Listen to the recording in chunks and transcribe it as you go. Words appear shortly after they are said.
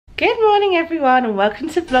Good morning everyone and welcome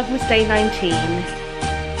to Vlogmas Day 19.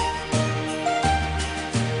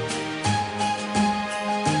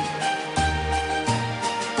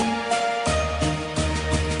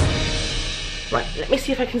 Right, let me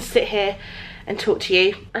see if I can sit here and talk to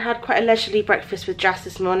you. I had quite a leisurely breakfast with JASS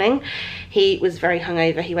this morning. He was very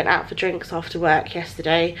hungover. He went out for drinks after work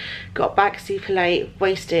yesterday, got back super late,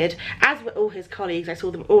 wasted, as were all his colleagues. I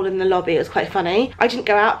saw them all in the lobby. It was quite funny. I didn't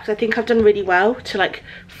go out because I think I've done really well to like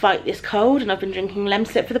fight this cold, and I've been drinking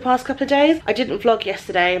Lemsip for the past couple of days. I didn't vlog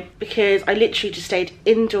yesterday because I literally just stayed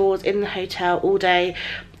indoors in the hotel all day,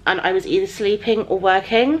 and I was either sleeping or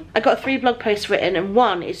working. I got 3 blog posts written and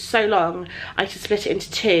one is so long I had to split it into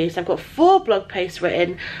 2. So I've got 4 blog posts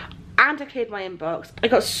written and I cleared my inbox. I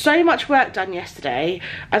got so much work done yesterday.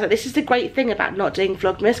 I was like, this is the great thing about not doing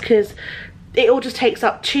Vlogmas, because it all just takes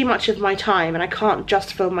up too much of my time and I can't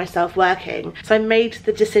just film myself working. So I made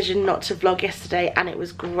the decision not to vlog yesterday and it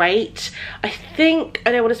was great. I think,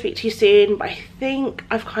 I don't want to speak to you soon, but I think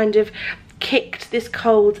I've kind of kicked this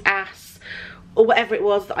cold's ass, or whatever it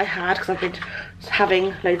was that I had, because I've been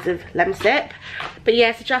having loads of Lemsip. But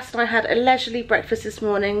yeah, so JASS and I had a leisurely breakfast this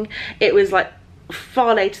morning. It was like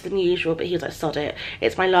far later than usual, but he was like, sod it,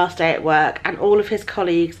 it's my last day at work. And all of his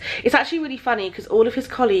colleagues, it's actually really funny because all of his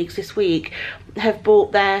colleagues this week have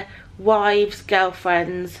brought their wives,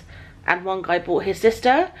 girlfriends, and one guy brought his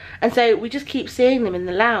sister, and so we just keep seeing them in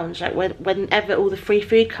the lounge, like whenever all the free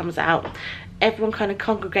food comes out. Everyone kind of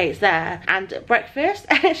congregates there and at breakfast,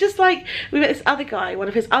 and it's just like, we met this other guy, one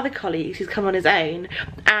of his other colleagues who's come on his own,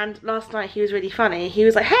 and last night he was really funny. He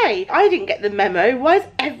was like, hey, I didn't get the memo, why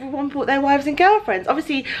has everyone brought their wives and girlfriends?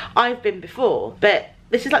 Obviously I've been before, but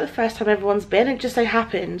this is like the first time everyone's been. It just so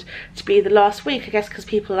happened to be the last week, I guess, because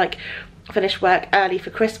people like finish work early for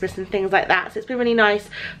Christmas and things like that. So it's been really nice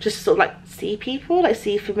just to sort of like see people, like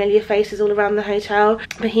see familiar faces all around the hotel.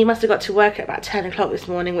 But he must have got to work at about 10 o'clock this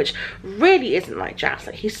morning, which really isn't like JASS.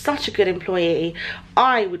 Like, he's such a good employee.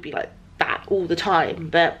 I would be like that all the time,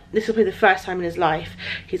 but this will be the first time in his life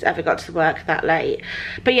he's ever got to work that late.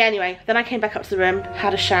 But yeah, anyway, then I came back up to the room,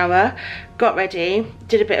 had a shower, got ready,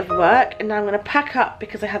 did a bit of work, and now I'm going to pack up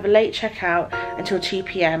because I have a late checkout until 2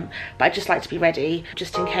 PM. But I just like to be ready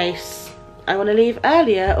just in case I want to leave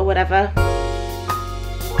earlier or whatever.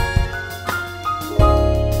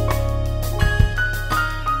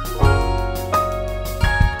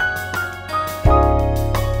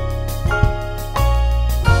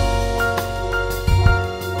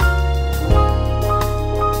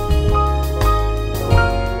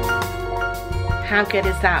 How good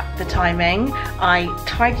is that, the timing? I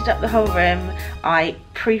tidied up the whole room. I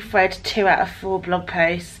proofread 2 out of 4 blog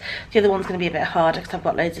posts. The other one's going to be a bit harder because I've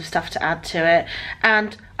got loads of stuff to add to it.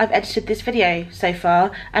 And I've edited this video so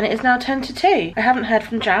far and it is now 10 to 2. I haven't heard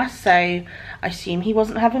from JASS, so I assume he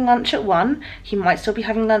wasn't having lunch at 1. He might still be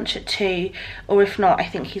having lunch at 2, or if not, I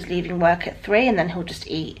think he's leaving work at 3 and then he'll just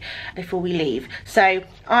eat before we leave. So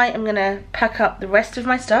I am going to pack up the rest of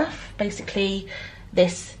my stuff, basically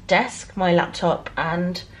this desk, my laptop,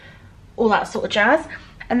 and all that sort of jazz,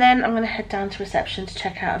 and then I'm gonna head down to reception to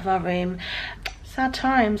check out of our room. Sad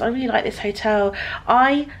times. I really like this hotel.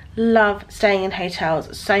 I love staying in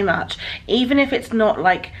hotels so much, even if it's not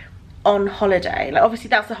like on holiday. Like, obviously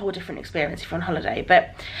that's a whole different experience if you're on holiday,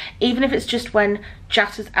 but even if it's just when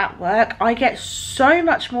JASS is at work, I get so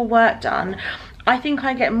much more work done. I think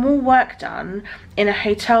I get more work done in a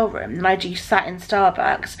hotel room than I do sat in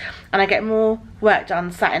Starbucks, and I get more work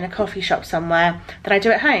done sat in a coffee shop somewhere than I do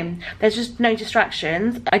at home. There's just no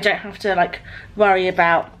distractions. I don't have to like worry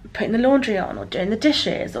about putting the laundry on or doing the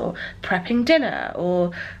dishes or prepping dinner or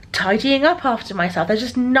tidying up after myself. There's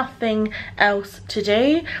just nothing else to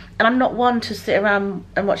do, and I'm not one to sit around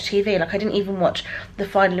and watch TV. Like, I didn't even watch the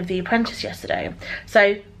final of The Apprentice yesterday.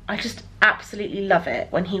 So I just absolutely love it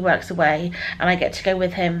when he works away and I get to go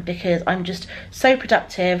with him, because I'm just so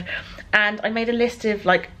productive. And I made a list of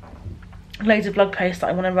like loads of blog posts that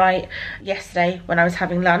I want to write. Yesterday when I was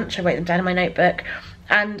having lunch, I wrote them down in my notebook,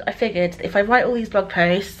 and I figured if I write all these blog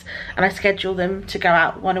posts and I schedule them to go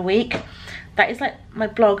out 1 a week, that is like my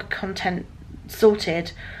blog content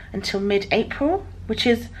sorted until mid-April, which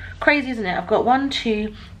is crazy, isn't it? I've got 1,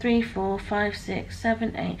 2, 3, 4, 5, 6,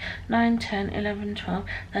 7, 8, 9, 10, 11, 12,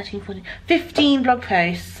 13, 14, 15 blog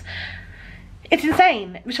posts. It's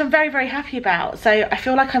insane, which I'm very, very happy about. So I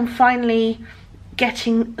feel like I'm finally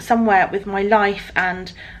getting somewhere with my life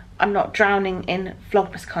and I'm not drowning in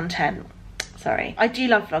Vlogmas content. Sorry. I do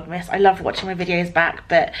love Vlogmas. I love watching my videos back,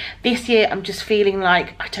 but this year I'm just feeling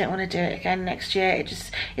like I don't want to do it again next year.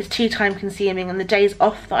 It's too time consuming, and the days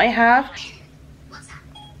off that I have.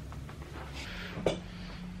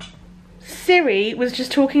 Siri was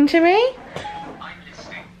just talking to me.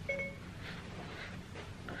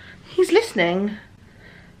 He's listening.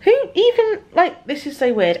 Who even, like, this is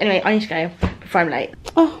so weird. Anyway, I need to go before I'm late.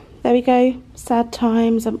 Oh, there we go. Sad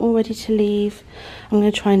times. I'm all ready to leave. I'm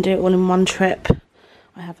going to try and do it all in one trip.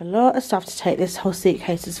 I have a lot of stuff to take. This whole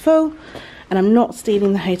suitcase is full. And I'm not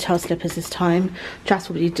stealing the hotel slippers this time. Jess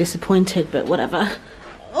will be disappointed, but whatever.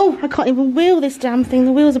 Oh, I can't even wheel this damn thing.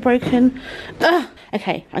 The wheels are broken. Ugh.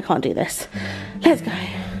 Okay, I can't do this. Let's go.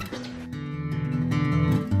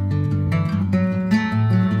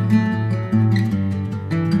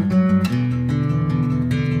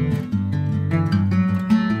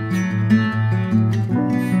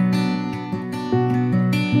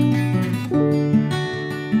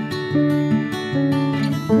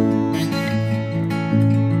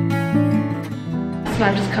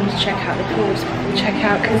 I've just come to check out the pool, check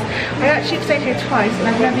out, because I actually have stayed here twice and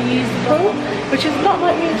I've never used the pool, which is not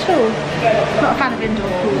like me at all. Not a fan of indoor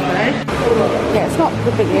pools though. Yeah, it's not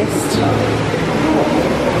the biggest.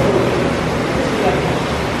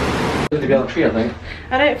 To be on a tree, I think.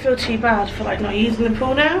 I don't feel too bad for like not using the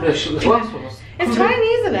pool now. It's tiny,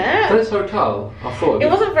 isn't it? For this hotel, I thought it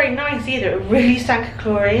wasn't very nice either. It really stank of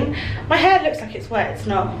chlorine. My hair looks like it's wet, it's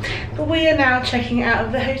not. But we are now checking out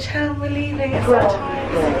of the hotel. We're leaving. It's that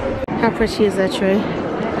time. How pretty is their tree?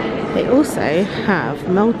 They also have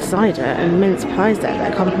mulled cider and mince pies there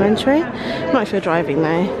that are complimentary. Not if you're driving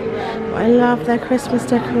though. But I love their Christmas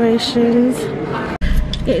decorations.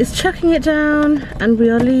 It is chucking it down and we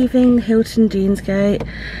are leaving Hilton Deansgate.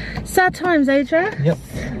 Sad times, Adria? Yep.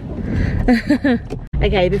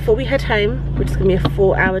 Okay, before we head home, which is going to be a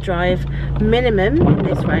 4-hour drive minimum in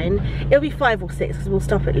this rain, it'll be 5 or 6 because we'll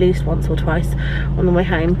stop at least once or twice on the way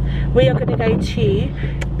home. We are going to go to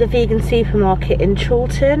the vegan supermarket in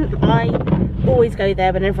Chorlton. I always go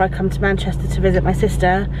there whenever I come to Manchester to visit my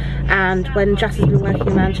sister, and when JASS has been working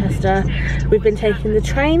in Manchester we've been taking the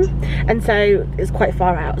train, and so it's quite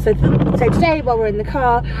far out. So today while we're in the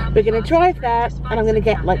car we're going to drive there and I'm going to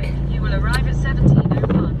get like,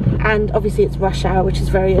 and obviously it's rush hour, which is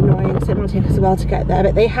very annoying, so it might take us a while to get there.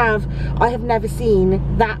 But they have, I have never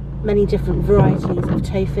seen that many different varieties of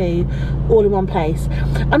tofu all in one place.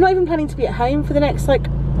 I'm not even planning to be at home for the next like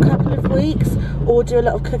couple of weeks or do a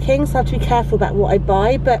lot of cooking, so I have to be careful about what I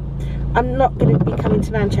buy. But I'm not going to be coming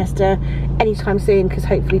to Manchester anytime soon because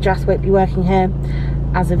hopefully JASS won't be working here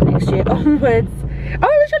as of next year onwards. Oh, it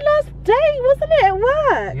was your last day, wasn't it, at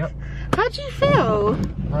work? Yep. How do you feel?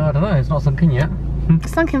 I don't know, it's not sunk in yet.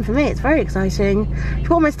 It's sunk in for me, it's very exciting.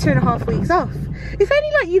 For almost 2.5 weeks off. If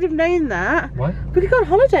only like you'd have known that. What? We could go on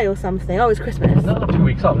holiday or something. Oh, it's Christmas. No, 2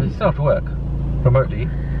 weeks off, you still have to work. Remotely.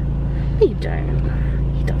 No, you don't.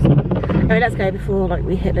 He doesn't. Anyway, let's go before like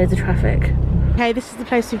we hit loads of traffic. Okay, this is the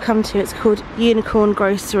place we've come to. It's called Unicorn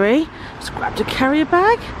Grocery. Just grabbed a carrier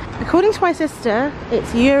bag. According to my sister,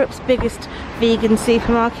 it's Europe's biggest vegan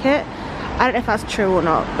supermarket. I don't know if that's true or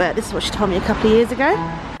not, but this is what she told me a couple of years ago.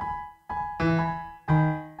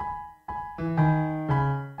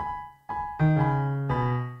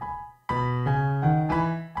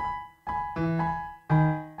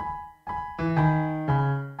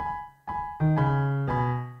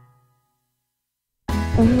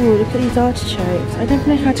 Oh, look at these artichokes. I don't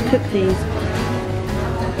know how to cook these.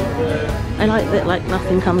 I like that like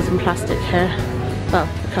nothing comes in plastic here. Well,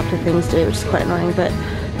 a couple of things do, which is quite annoying, but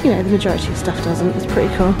you know, the majority of stuff doesn't. It's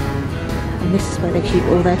pretty cool. And this is where they keep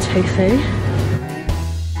all their tofu.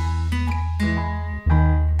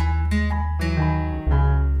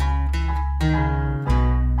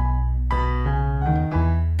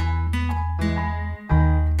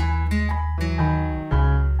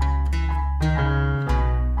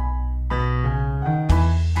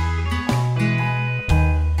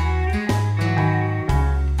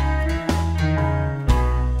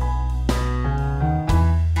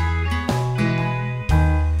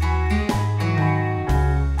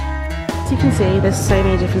 You can see there's so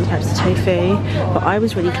many different types of tofu, but I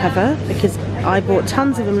was really clever because I bought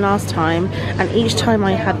tons of them last time, and each time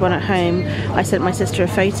I had one at home I sent my sister a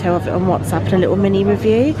photo of it on WhatsApp and a little mini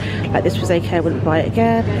review, like this was okay, I wouldn't buy it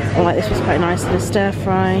again, or like this was quite nice in a stir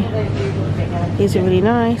fry. These are really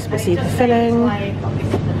nice, but see the filling,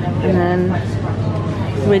 and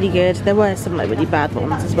then really good. There were some like really bad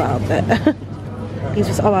ones as well, but these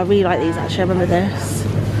was, oh I really like these actually, I remember this.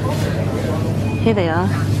 Here they are.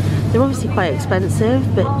 They're obviously quite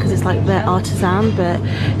expensive, but because it's like they're artisan, but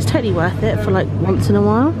it's totally worth it for like once in a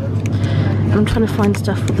while. And I'm trying to find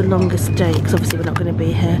stuff for the longest date because obviously we're not going to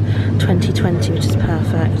be here 2020, which is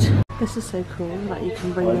perfect. This is so cool that you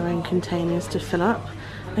can bring your own containers to fill up.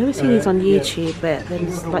 I always see these on YouTube, but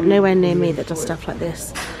there's like nowhere near me that does stuff like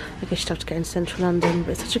this. I guess you'd have to go in central London,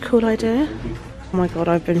 but it's such a cool idea. Oh my god,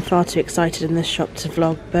 I've been far too excited in this shop to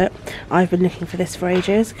vlog, but I've been looking for this for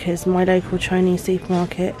ages because my local Chinese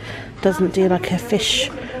supermarket doesn't do like a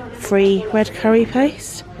fish-free red curry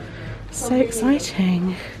paste. So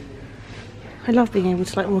exciting. I love being able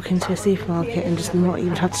to like walk into a supermarket and just not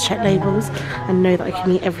even have to check labels and know that I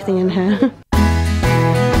can eat everything in here.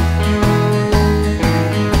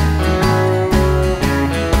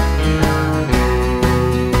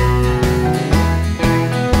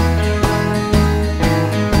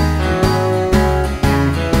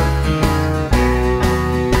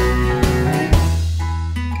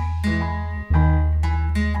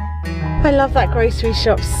 I love that grocery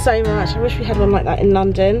shop so much. I wish we had one like that in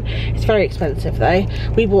London. It's very expensive though.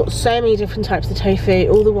 We bought so many different types of tofu,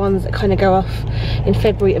 all the ones that kind of go off in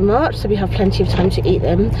February and March, so we have plenty of time to eat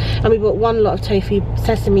them. And we bought one lot of tofu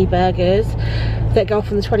sesame burgers that go off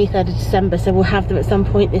on the 23rd of December, so we'll have them at some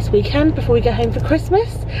point this weekend before we go home for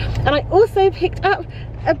Christmas. And I also picked up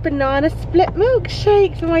a banana split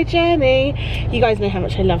milkshake for my journey. You guys know how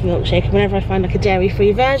much I love milkshake, and whenever I find like a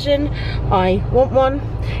dairy-free version, I want one.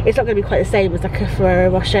 It's not going to be quite the same as like a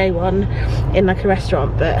Ferrero Rocher one in like a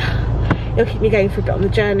restaurant, but it'll keep me going for a bit on the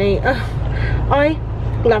journey. I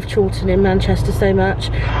love Chorlton in Manchester so much.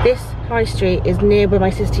 This high street is near where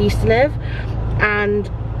my sister used to live,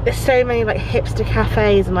 and there's so many like hipster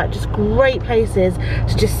cafes and like just great places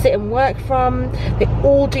to just sit and work from. They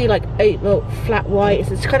all do like oat milk flat whites.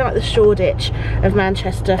 It's kind of like the Shoreditch of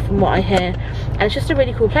Manchester from what I hear, and it's just a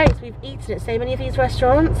really cool place. We've eaten at so many of these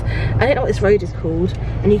restaurants. I don't know what this road is called,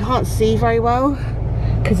 and you can't see very well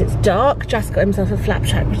because it's dark. Jass got himself a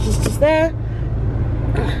flapjack which is just there,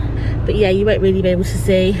 but yeah, you won't really be able to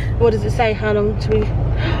see. What does it say? How long to we?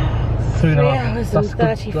 3 hours and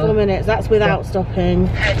 34 minutes. That's without stopping.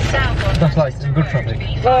 That's like in good traffic.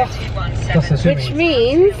 Which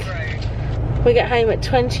means we get home at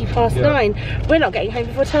 20 past 9. We're not getting home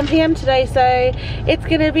before 10 PM today, so it's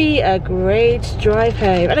gonna be a great drive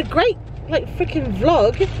home and a great like freaking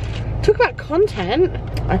vlog. Talk about content.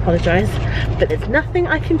 I apologise, but there's nothing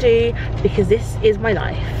I can do because this is my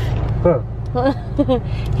life.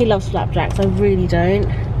 He loves flapjacks. I really don't.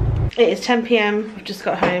 It is 10 PM, I've just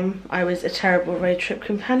got home. I was a terrible road trip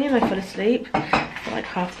companion. I fell asleep for like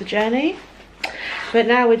half the journey. But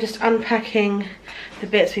now we're just unpacking the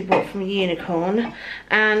bits we bought from Unicorn.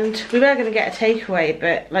 And we were going to get a takeaway,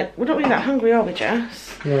 but like we're not really that hungry, are we,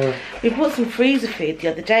 Jess? Yeah. We bought some freezer food the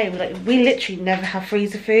other day. We literally never have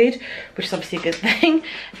freezer food, which is obviously a good thing.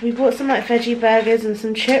 We bought some like veggie burgers and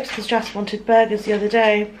some chips because Jess wanted burgers the other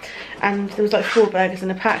day. And there was like 4 burgers in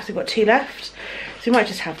a pack, so we've got 2 left. So we might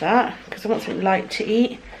just have that because I want something light to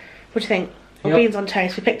eat. What do you think? Or beans on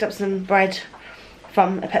toast. We picked up some bread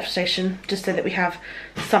from a petrol station just so that we have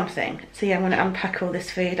something. So yeah, I'm going to unpack all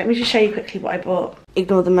this food. Let me just show you quickly what I bought.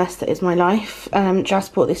 Ignore the mess that is my life. Jas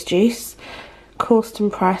bought this juice,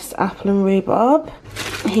 Corston Press apple and rhubarb.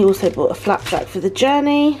 He also bought a flapjack for the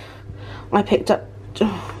journey. I picked up,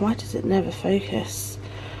 why does it never focus?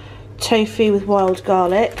 Tofu with wild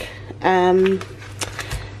garlic.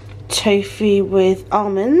 Tofu with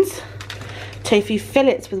almonds, tofu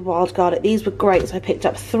fillets with wild garlic. These were great, so I picked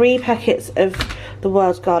up 3 packets of the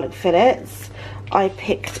wild garlic fillets. I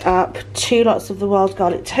picked up 2 lots of the wild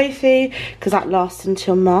garlic tofu because that lasts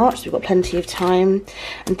until March, so we've got plenty of time,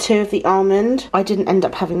 and 2 of the almond. I didn't end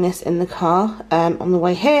up having this in the car on the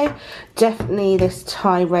way here. Definitely this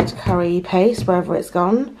Thai red curry paste wherever it's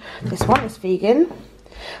gone. This one is vegan.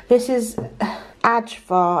 This is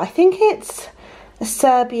Ajvar. I think it's a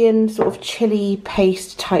Serbian sort of chili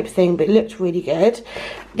paste type thing, but it looked really good.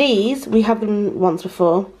 These, we had them once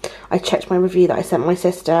before. I checked my review that I sent my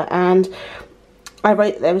sister, and I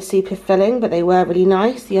wrote that they were super filling, but they were really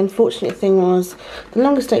nice. The unfortunate thing was the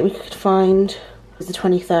longest date we could find was the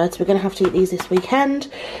 23rd, so we're going to have to eat these this weekend.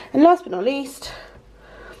 And last but not least,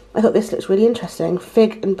 I thought this looks really interesting.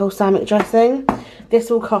 Fig and balsamic dressing.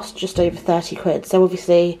 This will cost just over 30 quid, so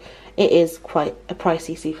obviously it is quite a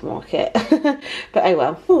pricey supermarket. But oh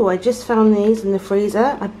well. Oh, I just found these in the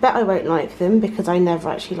freezer. I bet I won't like them because I never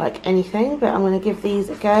actually like anything, but I'm going to give these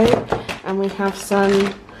a go. And we have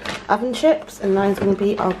some oven chips, and that's going to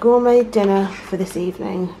be our gourmet dinner for this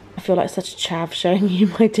evening. I feel like such a chav showing you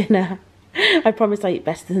my dinner. I promise I eat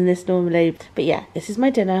better than this normally. But yeah, this is my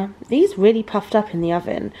dinner. These really puffed up in the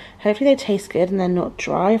oven. Hopefully they taste good and they're not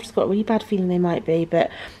dry. I've just got a really bad feeling they might be, but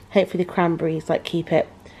hopefully the cranberries like keep it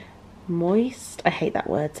moist. I hate that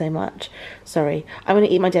word so much. Sorry. I'm going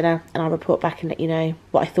to eat my dinner and I'll report back and let you know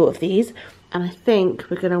what I thought of these. And I think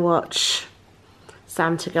we're going to watch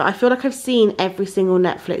Santa Girl. I feel like I've seen every single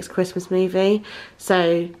Netflix Christmas movie,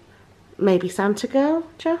 so maybe Santa Girl,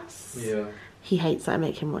 Jess? Yeah. He hates that I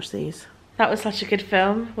make him watch these. That was such a good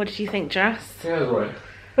film. What did you think, Jess? Yeah, it was alright.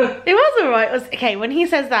 It was alright. Okay, when he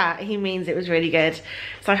says that, he means it was really good.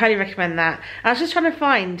 So I highly recommend that. I was just trying to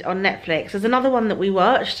find on Netflix. There's another one that we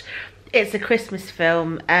watched. It's a Christmas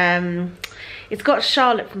film. It's got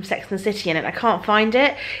Charlotte from Sex and the City in it. I can't find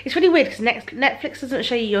it. It's really weird because Netflix doesn't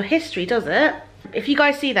show you your history, does it? If you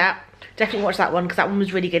guys see that, definitely watch that one because that one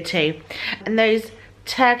was really good too. And those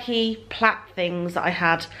turkey plat things that I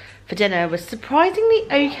had for dinner was surprisingly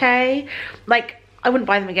okay. Like, I wouldn't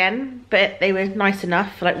buy them again, but they were nice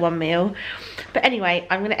enough for like one meal. But anyway,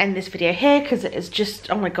 I'm gonna end this video here because it is just,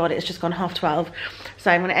 oh my god, it's just gone 12:30.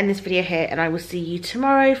 So I'm gonna end this video here and I will see you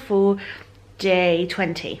tomorrow for day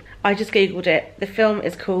 20. I just googled it. The film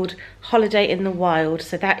is called Holiday in the Wild.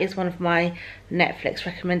 So that is one of my Netflix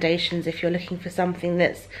recommendations if you're looking for something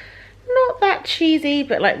that's not that cheesy,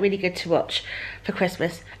 but like really good to watch for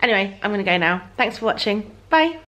Christmas. Anyway, I'm gonna go now. Thanks for watching. Bye.